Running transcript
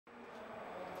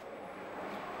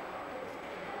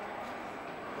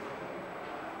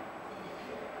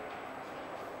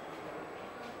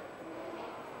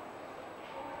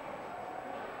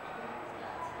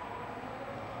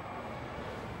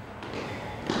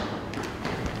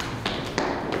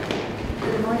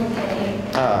morning, Kenny.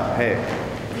 Hey.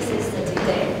 This is the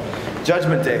D-Day.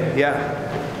 Judgment Day, yeah.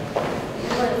 You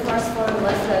were the first foreign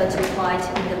wrestler to fight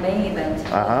in the main event.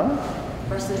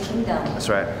 Wrestle Kingdom. That's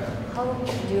right. How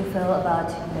do you feel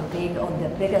about being on the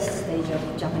biggest stage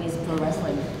of Japanese pro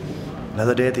wrestling?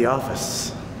 Another day at the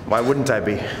office. Why wouldn't I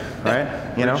be,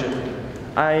 right? You know?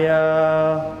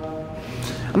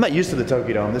 I'm not used to the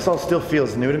Tokyo Dome. This all still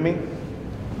feels new to me,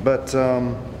 but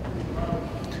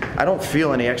I don't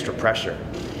feel any extra pressure.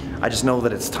 I just know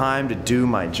that it's time to do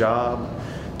my job,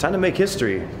 time to make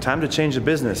history, time to change the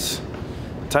business,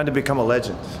 time to become a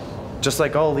legend. Just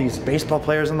like all these baseball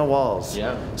players on the walls.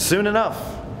 Yeah. Soon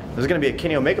enough, there's going to be a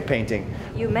Kenny Omega painting.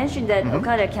 You mentioned that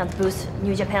Okada can't boost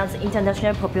New Japan's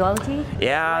international popularity.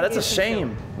 Yeah, that's a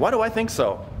shame. Why do I think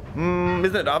so?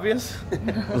 Isn't it obvious?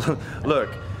 Look,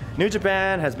 New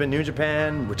Japan has been New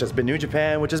Japan, which has been New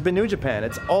Japan, which has been New Japan.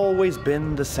 It's always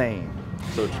been the same.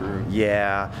 So true.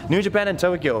 Yeah. New Japan and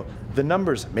Tokyo, the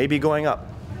numbers may be going up.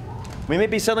 We may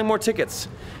be selling more tickets.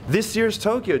 This year's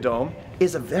Tokyo Dome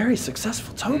is a very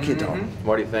successful Tokyo Dome.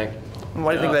 What do you think?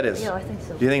 Why do you think that is? Yeah, I think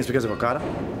so. Do you think it's because of Okada?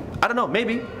 I don't know,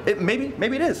 maybe.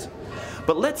 Maybe it is.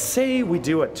 But let's say we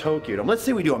do a Tokyo Dome. Let's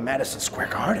say we do a Madison Square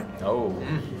Garden. Oh.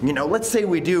 You know, let's say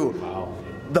we do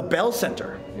the Bell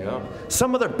Center. Yeah.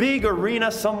 Some other big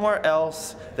arena somewhere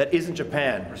else that isn't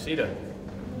Japan. Reseda.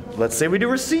 Let's say we do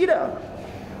Reseda.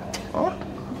 Huh?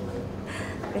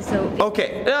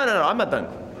 Okay, no, I'm not done.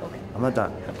 Okay. I'm not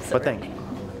done. But think.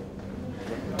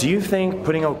 Do you think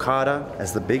putting Okada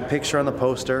as the big picture on the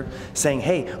poster, saying,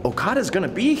 hey, Okada's gonna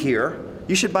be here,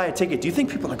 you should buy a ticket, do you think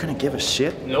people are gonna give a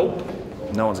shit? Nope.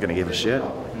 No one's gonna give a shit.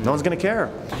 No one's gonna care.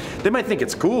 They might think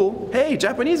it's cool. Hey,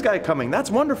 Japanese guy coming,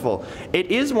 that's wonderful.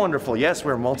 It is wonderful, yes,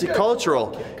 we're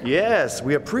multicultural. Yes,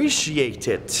 we appreciate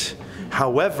it.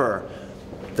 However,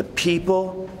 the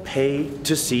people pay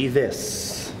to see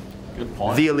this. Good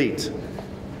point. The elite.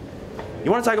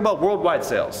 You wanna talk about worldwide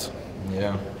sales?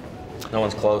 Yeah. No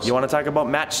one's close. You wanna talk about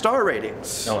match star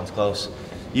ratings? No one's close.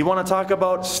 You want to talk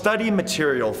about study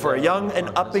material for young and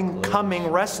up-and-coming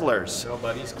wrestlers.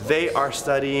 Nobody's close. They are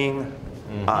studying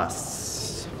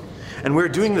us. And we're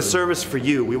doing the service for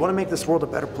you. We want to make this world a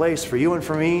better place for you and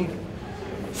for me,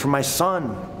 for my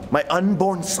son, my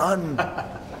unborn son,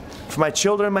 for my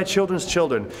children and my children's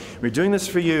children. We're doing this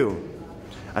for you.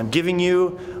 I'm giving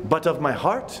you but of my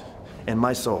heart and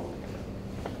my soul.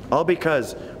 All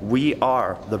because we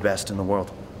are the best in the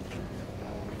world.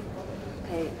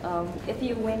 Okay, if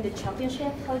you win the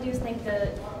championship, how do you think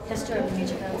the history of New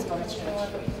Japan is going to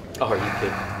change? Oh, are you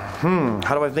kidding?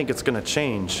 How do I think it's gonna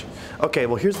change? Okay,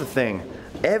 well here's the thing.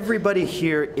 Everybody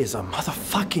here is a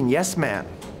motherfucking yes man.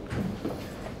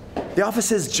 The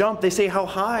offices jump, they say how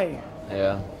high.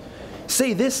 Yeah.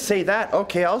 Say this, say that,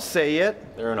 okay, I'll say it.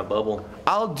 They're in a bubble.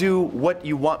 I'll do what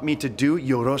you want me to do.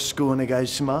 Yoroshiku onegai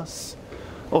shimasu.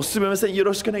 Oh, sumimasen,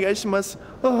 yoroshiku onegai shimasu.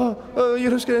 Oh,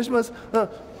 yoroshiku onegai shimasu.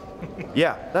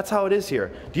 Yeah, that's how it is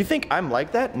here. Do you think I'm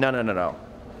like that? No.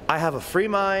 I have a free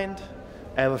mind,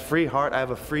 I have a free heart, I have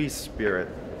a free spirit.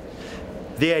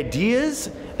 The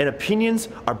ideas and opinions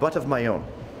are but of my own.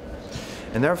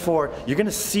 And therefore, you're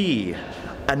gonna see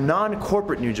a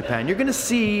non-corporate New Japan. You're gonna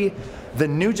see the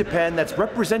New Japan that's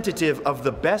representative of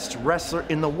the best wrestler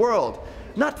in the world.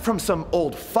 Not from some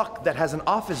old fuck that has an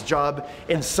office job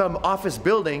in some office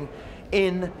building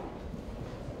in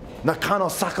Nakano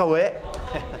Sakaue.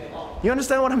 You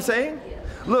understand what I'm saying?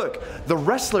 Look, the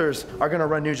wrestlers are gonna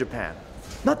run New Japan,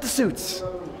 not the suits.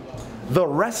 The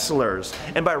wrestlers,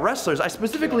 and by wrestlers, I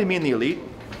specifically mean the elite.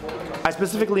 I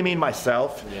specifically mean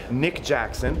myself, Nick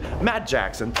Jackson, Matt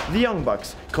Jackson, the Young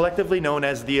Bucks, collectively known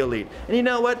as the elite. And you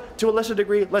know what? To a lesser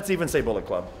degree, let's even say Bullet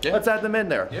Club. Yeah. Let's add them in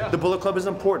there. Yeah. The Bullet Club is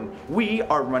important. We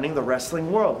are running the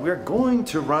wrestling world. We're going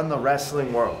to run the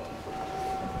wrestling world.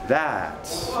 That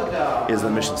is the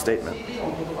mission statement.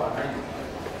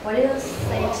 What do you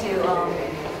say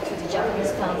to the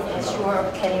Japanese fans sure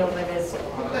of Kenny Omega's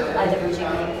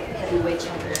IWGP heavyweight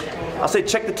championship? I'll say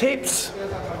check the tapes.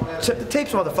 Check the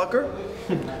tapes, motherfucker.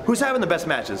 Who's having the best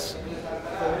matches?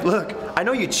 Look, I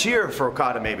know you cheer for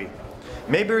Okada maybe.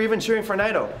 Maybe you're even cheering for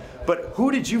Naito. But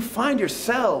who did you find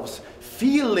yourselves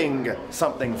feeling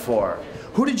something for?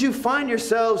 Who did you find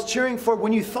yourselves cheering for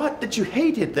when you thought that you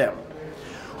hated them?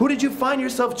 Who did you find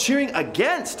yourself cheering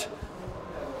against?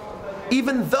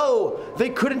 Even though they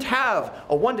couldn't have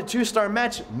a 1 to 2 star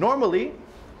match normally.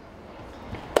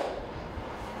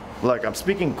 Look, I'm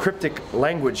speaking cryptic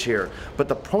language here, but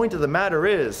the point of the matter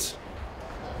is,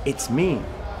 it's me.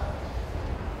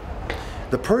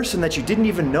 The person that you didn't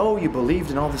even know you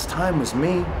believed in all this time was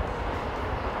me.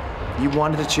 You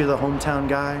wanted to cheer the hometown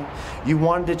guy. You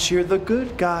wanted to cheer the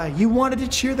good guy. You wanted to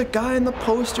cheer the guy in the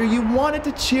poster. You wanted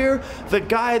to cheer the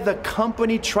guy the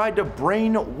company tried to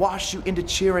brainwash you into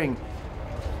cheering.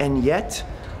 And yet,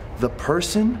 the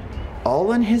person,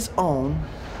 all on his own,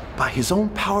 by his own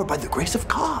power, by the grace of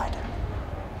God.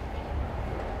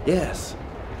 Yes.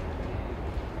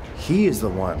 He is the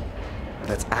one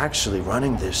that's actually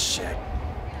running this shit.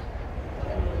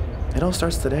 It all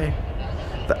starts today.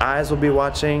 The eyes will be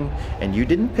watching, and you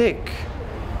didn't pick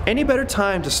any better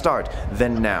time to start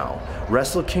than now.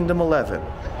 Wrestle Kingdom 11.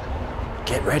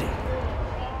 Get ready.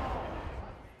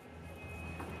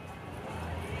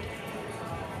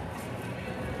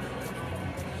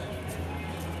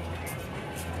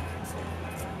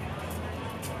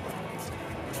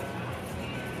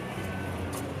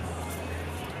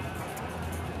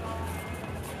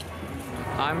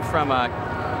 I'm from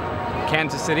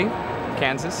Kansas City,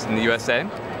 Kansas, in the USA.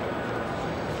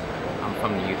 I'm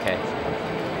from the UK.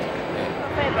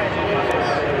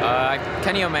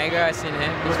 Kenny Omega, I've seen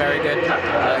him. He's very good.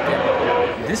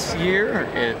 This year,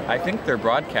 I think they're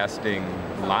broadcasting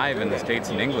live in the States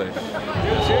in English,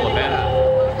 this whole event.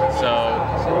 So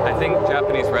I think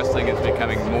Japanese wrestling is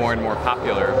becoming more and more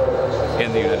popular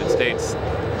in the United States,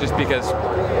 just because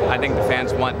I think the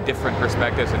fans want different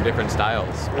perspectives and different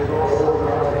styles.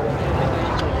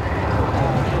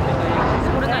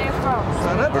 Where are you from?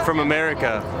 We're from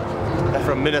America,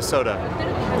 from Minnesota.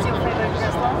 Who's your favorite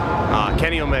wrestler?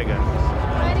 Kenny Omega.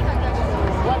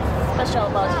 What's special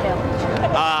about him?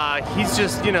 He's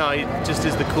just, you know, he just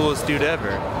is the coolest dude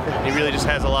ever. He really just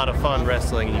has a lot of fun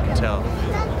wrestling, and you can tell.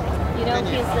 You know,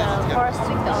 he's first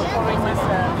foreign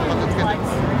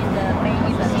fights in the main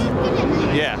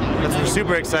event. Yeah, we're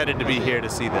super excited to be here to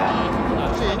see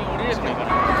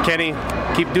that. Kenny,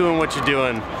 keep doing what you're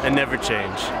doing and never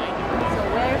change. So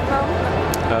where are you from?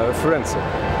 France.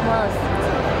 France.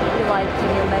 You like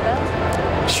Kenny Omega?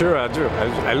 Sure, I do.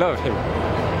 I love him.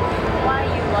 Why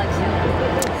you like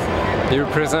him? He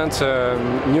represents a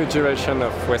new generation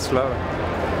of wrestler,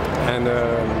 and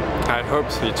I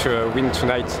hope he to win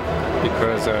tonight,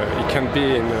 because he can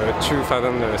be in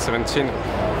 2017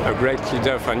 a great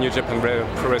leader for New Japan Pro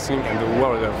Wrestling and the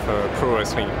world of pro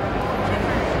wrestling.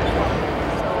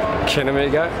 Kenny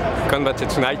Omega, combat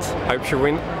tonight. I hope you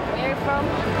win. Where are you from?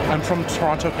 I'm from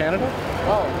Toronto, Canada.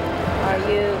 Oh, are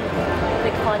you a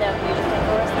big fan of New Japan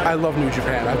Pro Wrestling? I love New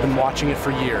Japan. I've been watching it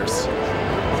for years. So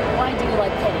why do you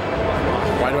like Kenny?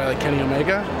 Why do I like Kenny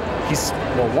Omega? He's,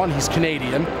 well, one, he's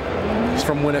Canadian. He's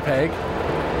from Winnipeg.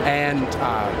 And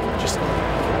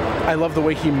I love the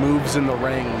way he moves in the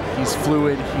ring. He's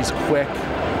fluid, he's quick,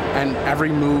 and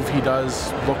every move he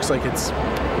does looks like it's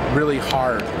really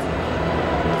hard.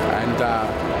 And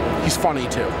he's funny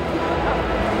too. Do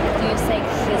you think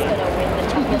he's gonna win the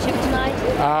championship tonight?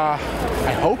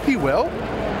 I hope he will.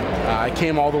 I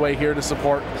came all the way here to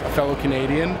support a fellow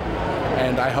Canadian,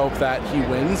 and I hope that he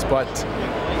wins, but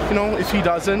you know, if he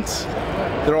doesn't,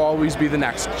 there'll always be the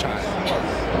next time.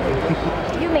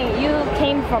 You mean you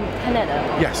came from Canada?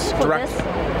 Yes, for direct. This?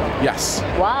 Yes.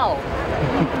 Wow.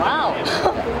 Wow.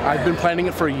 I've been planning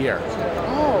it for a year.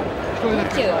 Oh,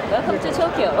 thank you. Welcome to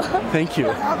Tokyo. Thank you.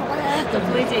 So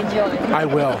please enjoy. I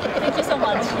will. Thank you so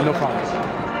much. No problem.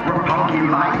 Roppongi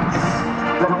lights,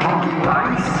 Roppongi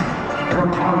lights,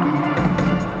 Roppongi lights.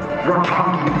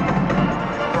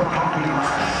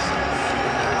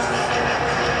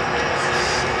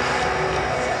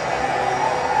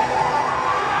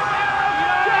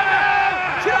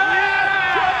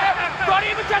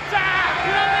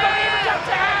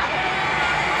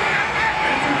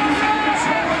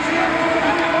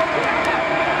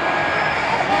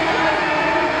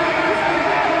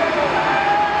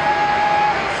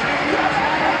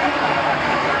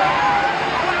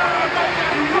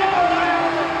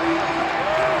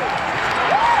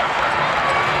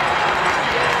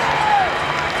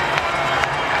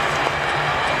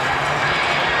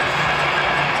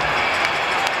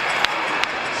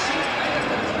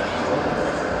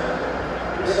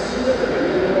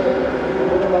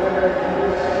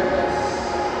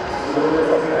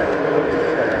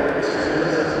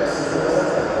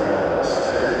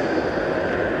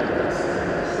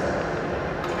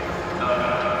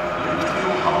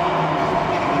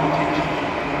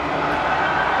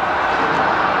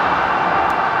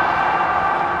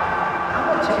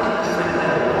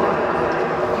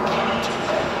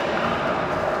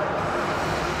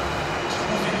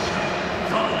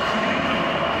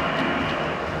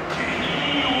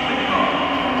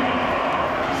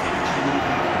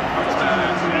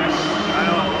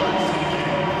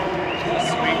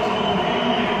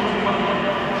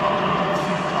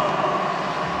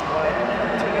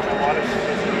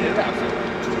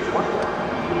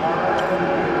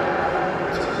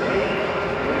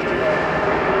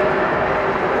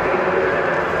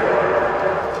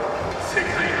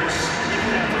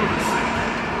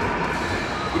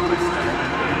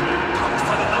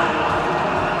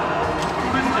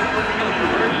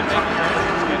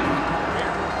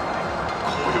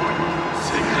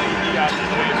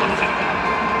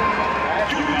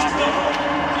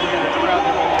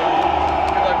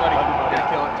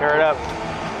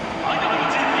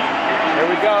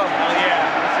 go. Hell yeah.